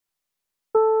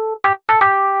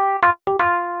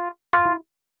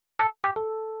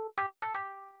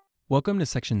Welcome to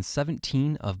section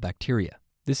 17 of bacteria.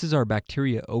 This is our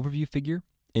bacteria overview figure.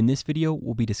 In this video,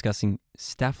 we'll be discussing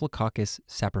Staphylococcus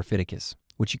saprophyticus,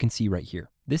 which you can see right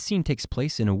here. This scene takes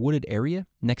place in a wooded area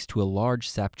next to a large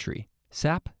sap tree.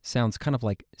 Sap sounds kind of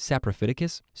like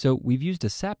Saprophyticus, so we've used a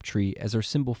sap tree as our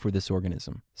symbol for this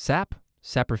organism. Sap,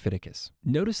 Saprophyticus.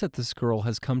 Notice that this girl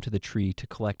has come to the tree to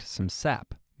collect some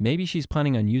sap. Maybe she's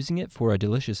planning on using it for a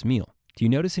delicious meal. Do you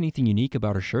notice anything unique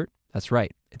about her shirt? That's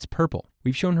right, it's purple.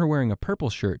 We've shown her wearing a purple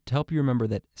shirt to help you remember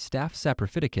that Staph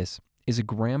saprophyticus is a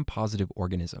gram-positive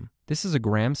organism. This is a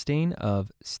gram stain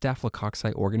of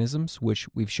Staphylococci organisms, which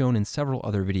we've shown in several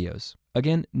other videos.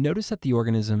 Again, notice that the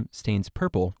organism stains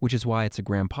purple, which is why it's a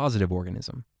gram-positive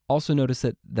organism. Also notice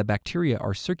that the bacteria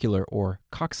are circular or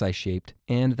cocci-shaped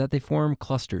and that they form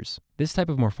clusters. This type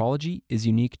of morphology is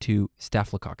unique to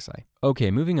Staphylococci.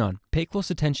 Okay, moving on. Pay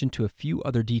close attention to a few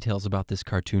other details about this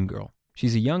cartoon girl.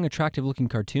 She's a young, attractive-looking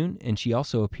cartoon, and she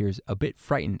also appears a bit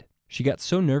frightened. She got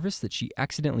so nervous that she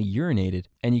accidentally urinated,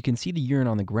 and you can see the urine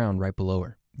on the ground right below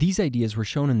her. These ideas were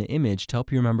shown in the image to help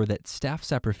you remember that Staph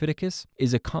saprophyticus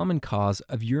is a common cause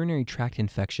of urinary tract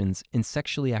infections in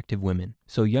sexually active women.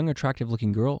 So, young,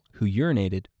 attractive-looking girl who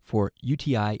urinated for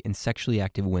UTI in sexually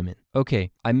active women.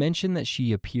 Okay, I mentioned that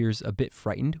she appears a bit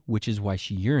frightened, which is why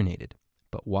she urinated.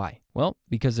 But why? Well,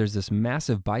 because there's this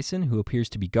massive bison who appears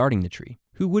to be guarding the tree.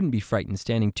 Who wouldn't be frightened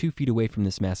standing 2 feet away from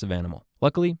this massive animal?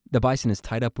 Luckily, the bison is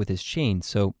tied up with his chain,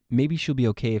 so maybe she'll be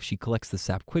okay if she collects the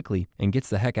sap quickly and gets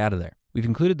the heck out of there. We've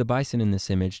included the bison in this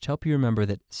image to help you remember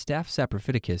that Staph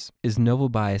saprophyticus is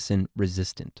novobiacin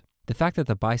resistant. The fact that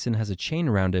the bison has a chain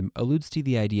around him alludes to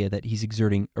the idea that he's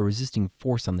exerting a resisting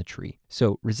force on the tree.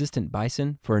 So, resistant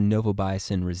bison for a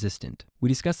novobiacin resistant. We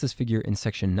discussed this figure in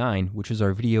section 9, which was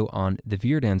our video on the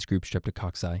Viridans group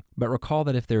Streptococci, but recall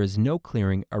that if there is no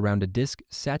clearing around a disc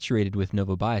saturated with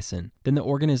novobiacin, then the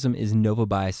organism is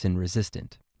novobiacin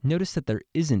resistant. Notice that there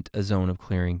isn't a zone of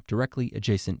clearing directly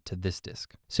adjacent to this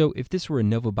disc. So, if this were a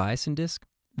novobiacin disc,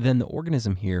 then the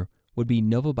organism here would be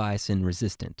novobiacin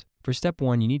resistant. For step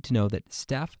 1, you need to know that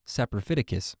Staph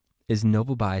saprophyticus is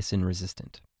novobiacin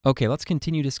resistant. Okay, let's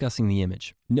continue discussing the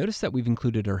image. Notice that we've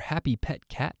included our happy pet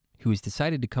cat who has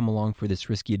decided to come along for this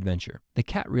risky adventure. The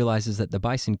cat realizes that the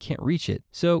bison can't reach it,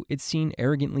 so it's seen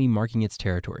arrogantly marking its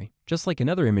territory. Just like in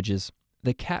other images,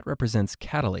 the cat represents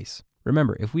catalase.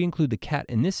 Remember, if we include the cat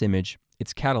in this image,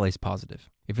 it's catalase positive.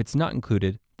 If it's not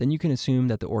included, then you can assume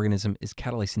that the organism is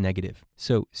catalase negative.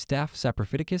 So Staph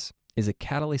saprophyticus is a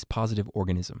catalase positive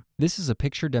organism. This is a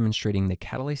picture demonstrating the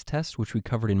catalase test, which we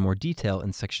covered in more detail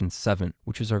in section 7,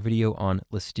 which was our video on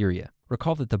listeria.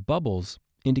 Recall that the bubbles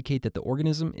indicate that the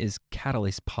organism is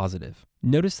catalase positive.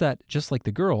 Notice that, just like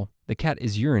the girl, the cat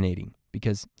is urinating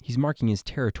because he's marking his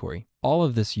territory. All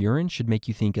of this urine should make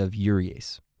you think of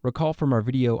urease. Recall from our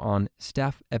video on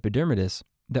Staph epidermidis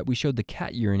that we showed the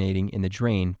cat urinating in the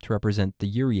drain to represent the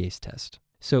urease test.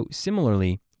 So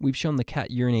similarly, we've shown the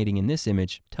cat urinating in this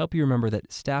image to help you remember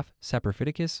that Staph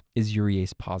saprophyticus is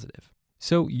urease positive.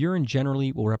 So urine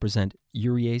generally will represent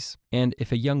urease, and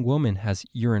if a young woman has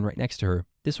urine right next to her,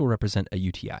 this will represent a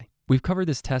UTI. We've covered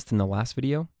this test in the last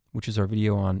video, which is our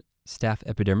video on Staph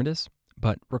epidermidis,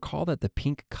 but recall that the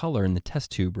pink color in the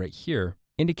test tube right here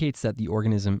indicates that the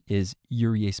organism is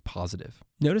urease positive.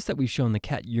 Notice that we've shown the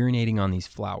cat urinating on these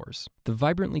flowers. The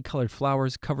vibrantly colored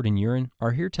flowers covered in urine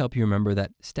are here to help you remember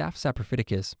that Staph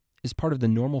saprophyticus is part of the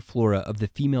normal flora of the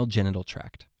female genital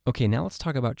tract. Okay, now let's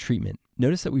talk about treatment.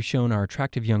 Notice that we've shown our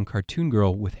attractive young cartoon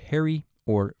girl with hairy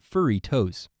or furry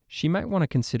toes. She might want to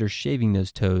consider shaving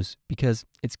those toes because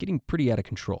it's getting pretty out of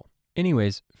control.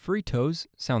 Anyways, furry toes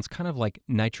sounds kind of like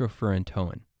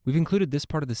nitrofurantoin. We've included this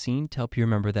part of the scene to help you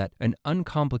remember that an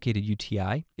uncomplicated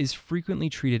UTI is frequently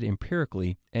treated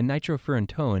empirically, and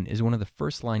nitrofurantoin is one of the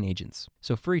first-line agents.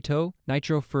 So furry toe,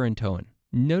 nitrofurantoin.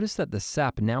 Notice that the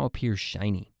sap now appears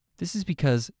shiny. This is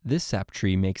because this sap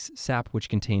tree makes sap which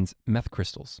contains meth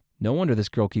crystals. No wonder this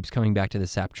girl keeps coming back to the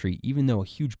sap tree even though a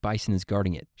huge bison is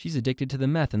guarding it. She's addicted to the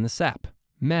meth and the sap.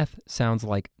 Meth sounds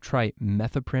like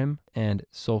trimethoprim and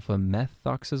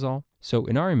sulfamethoxazole. So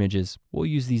in our images, we'll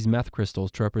use these meth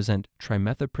crystals to represent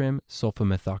trimethoprim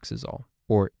sulfamethoxazole,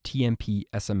 or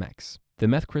TMP-SMX. The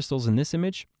meth crystals in this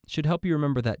image should help you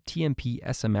remember that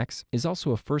TMP-SMX is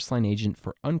also a first-line agent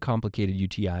for uncomplicated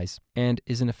UTIs and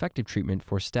is an effective treatment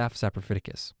for Staph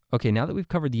saprophyticus. Okay, now that we've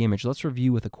covered the image, let's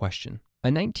review with a question. A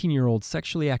 19-year-old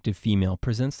sexually active female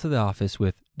presents to the office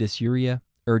with dysuria,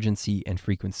 urgency, and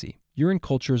frequency. Urine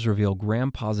cultures reveal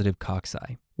gram-positive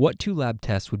cocci. What 2 lab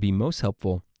tests would be most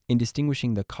helpful in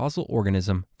distinguishing the causal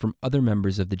organism from other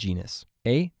members of the genus?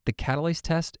 A, the catalase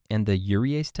test and the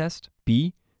urease test.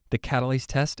 B, the catalase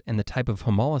test and the type of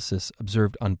hemolysis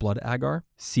observed on blood agar,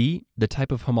 C, the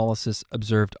type of hemolysis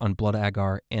observed on blood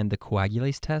agar and the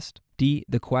coagulase test, D,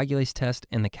 the coagulase test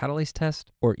and the catalase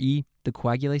test, or E, the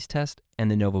coagulase test and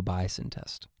the novobiasin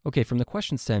test. Okay, from the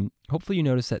question stem, hopefully you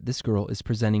notice that this girl is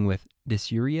presenting with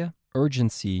dysuria,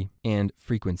 urgency, and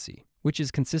frequency, which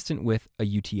is consistent with a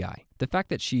UTI. The fact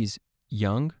that she's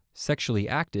young, sexually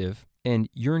active, and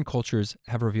urine cultures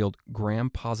have revealed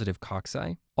gram-positive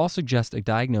cocci all suggest a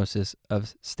diagnosis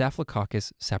of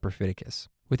Staphylococcus saprophyticus.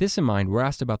 With this in mind, we're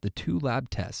asked about the 2 lab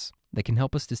tests that can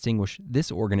help us distinguish this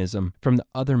organism from the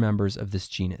other members of this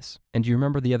genus. And do you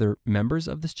remember the other members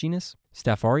of this genus?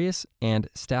 Staph aureus and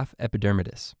Staph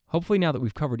epidermidis. Hopefully now that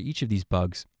we've covered each of these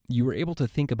bugs, you were able to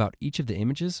think about each of the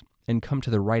images and come to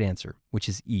the right answer, which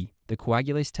is E, the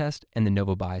coagulase test and the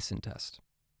novobiasin test.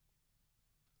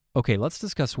 Okay, let's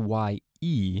discuss why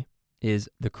E is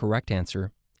the correct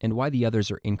answer and why the others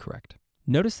are incorrect.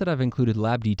 Notice that I've included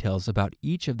lab details about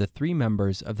each of the 3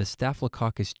 members of the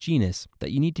Staphylococcus genus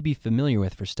that you need to be familiar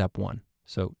with for step 1.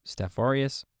 So Staph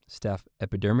aureus, Staph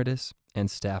epidermidis, and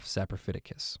Staph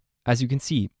saprophyticus. As you can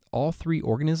see, all 3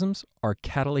 organisms are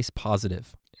catalase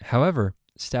positive. However,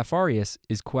 Staph aureus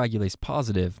is coagulase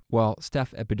positive, while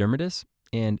Staph epidermidis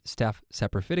and Staph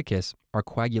saprophyticus are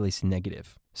coagulase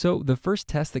negative. So the first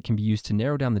test that can be used to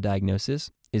narrow down the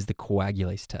diagnosis is the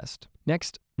coagulase test.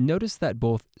 Next, notice that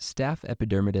both Staph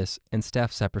epidermidis and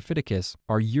Staph saprophyticus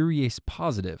are urease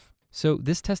positive, so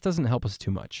this test doesn't help us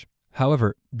too much.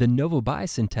 However, the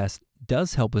novobiasin test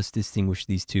does help us distinguish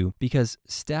these two because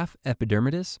Staph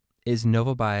epidermidis is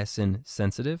novobiasin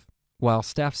sensitive, while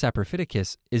Staph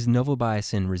saprophyticus is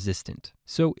novobiasin resistant.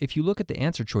 So if you look at the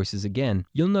answer choices again,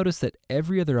 you'll notice that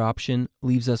every other option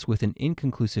leaves us with an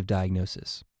inconclusive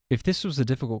diagnosis. If this was a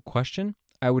difficult question,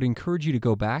 I would encourage you to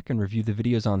go back and review the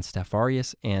videos on Staph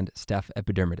aureus and Staph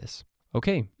epidermidis.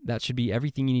 Okay, that should be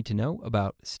everything you need to know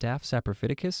about Staph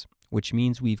saprophyticus, which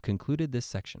means we've concluded this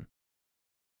section.